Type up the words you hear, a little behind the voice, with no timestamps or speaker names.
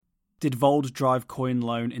Did Vauld drive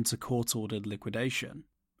CoinLoan into court-ordered liquidation?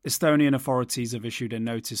 Estonian authorities have issued a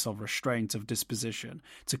notice of restraint of disposition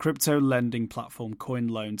to crypto lending platform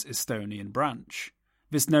CoinLoan's Estonian branch.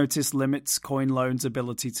 This notice limits CoinLoan's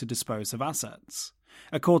ability to dispose of assets.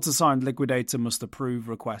 A court-assigned liquidator must approve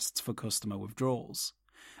requests for customer withdrawals.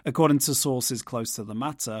 According to sources close to the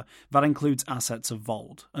matter, that includes assets of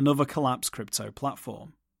Vauld, another collapsed crypto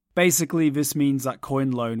platform. Basically, this means that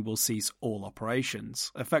CoinLoan will cease all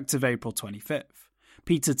operations, effective April 25th.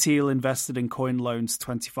 Peter Thiel invested in CoinLoan's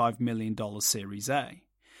 $25 million Series A.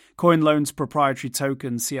 CoinLoan's proprietary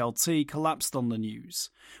token CLT collapsed on the news.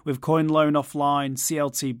 With CoinLoan offline,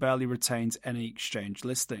 CLT barely retains any exchange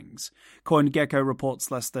listings. CoinGecko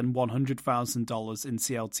reports less than $100,000 in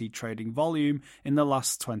CLT trading volume in the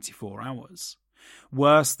last 24 hours.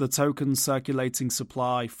 Worse, the token's circulating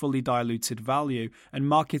supply, fully diluted value, and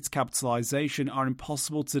market capitalization are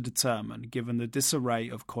impossible to determine given the disarray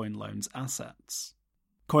of CoinLoan's assets.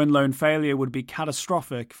 CoinLoan failure would be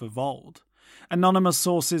catastrophic for Vauld. Anonymous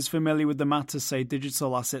sources familiar with the matter say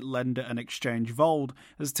digital asset lender and exchange Vauld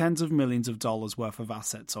has tens of millions of dollars worth of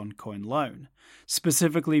assets on CoinLoan.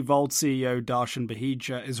 Specifically, Vauld CEO Darshan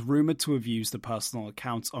Bahija is rumored to have used a personal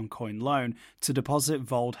account on CoinLoan to deposit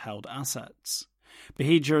Vauld-held assets.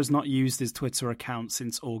 Bahija has not used his Twitter account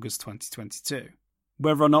since August 2022.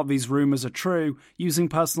 Whether or not these rumours are true, using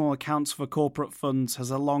personal accounts for corporate funds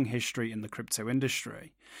has a long history in the crypto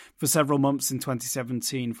industry. For several months in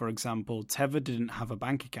 2017, for example, Tether didn't have a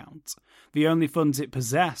bank account. The only funds it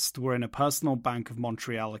possessed were in a personal Bank of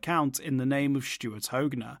Montreal account in the name of Stuart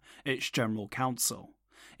Hoegner, its general counsel.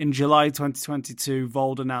 In July 2022,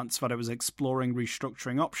 Vauld announced that it was exploring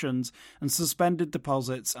restructuring options and suspended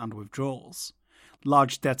deposits and withdrawals.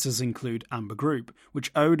 Large debtors include Amber Group,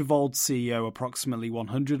 which owed Vauld's CEO approximately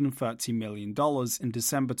 $130 million in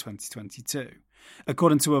December 2022.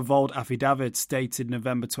 According to a Vauld affidavit dated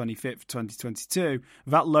November 25, 2022,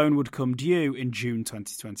 that loan would come due in June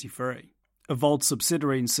 2023. A Vauld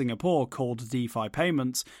subsidiary in Singapore called DeFi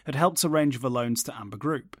Payments had helped arrange the loans to Amber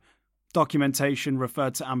Group. Documentation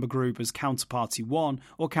referred to Amber Group as Counterparty 1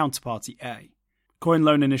 or Counterparty A.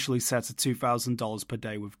 CoinLoan initially set a $2,000 per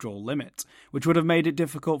day withdrawal limit, which would have made it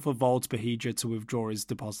difficult for Vauld's Bahija to withdraw his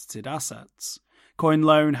deposited assets.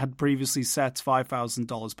 CoinLoan had previously set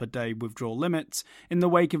 $5,000 per day withdrawal limits in the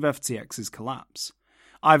wake of FTX's collapse.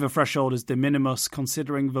 Either threshold is de minimis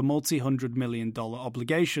considering the multi-$100 million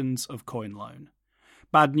obligations of CoinLoan.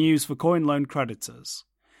 Bad news for CoinLoan creditors.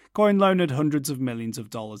 CoinLoan had hundreds of millions of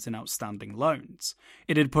dollars in outstanding loans.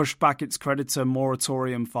 It had pushed back its creditor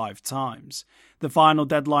moratorium 5 times. The final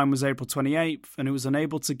deadline was April 28th, and it was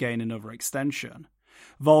unable to gain another extension.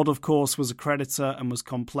 Vauld, of course, was a creditor and was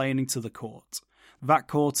complaining to the court. That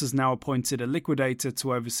court has now appointed a liquidator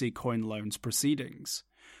to oversee CoinLoan's proceedings.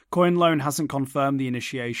 CoinLoan hasn't confirmed the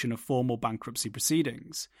initiation of formal bankruptcy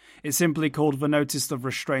proceedings. It simply called the notice of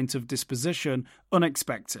restraint of disposition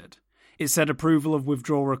unexpected. It said approval of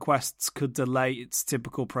withdrawal requests could delay its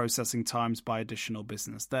typical processing times by additional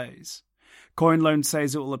business days. CoinLoan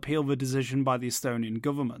says it will appeal the decision by the Estonian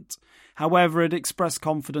government. However, it expressed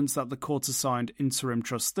confidence that the court-assigned interim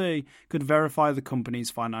trustee could verify the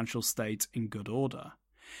company's financial state in good order.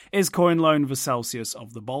 Is CoinLoan the Celsius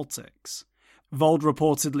of the Baltics? Vauld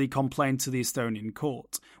reportedly complained to the Estonian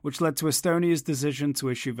court, which led to Estonia's decision to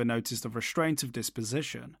issue the notice of restraint of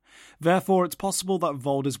disposition. Therefore, it's possible that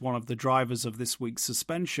Vauld is one of the drivers of this week's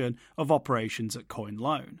suspension of operations at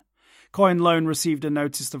CoinLoan. CoinLoan received a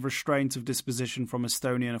notice of restraint of disposition from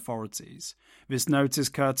Estonian authorities. This notice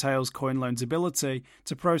curtails CoinLoan's ability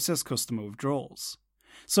to process customer withdrawals.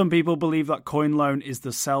 Some people believe that CoinLoan is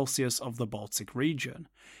the Celsius of the Baltic region.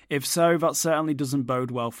 If so, that certainly doesn't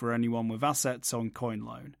bode well for anyone with assets on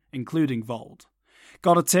CoinLoan, including Vauld.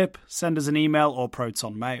 Got a tip? Send us an email or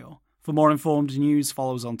Proton Mail. For more informed news,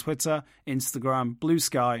 follow us on Twitter, Instagram, Blue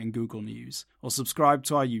Sky and Google News, or subscribe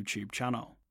to our YouTube channel.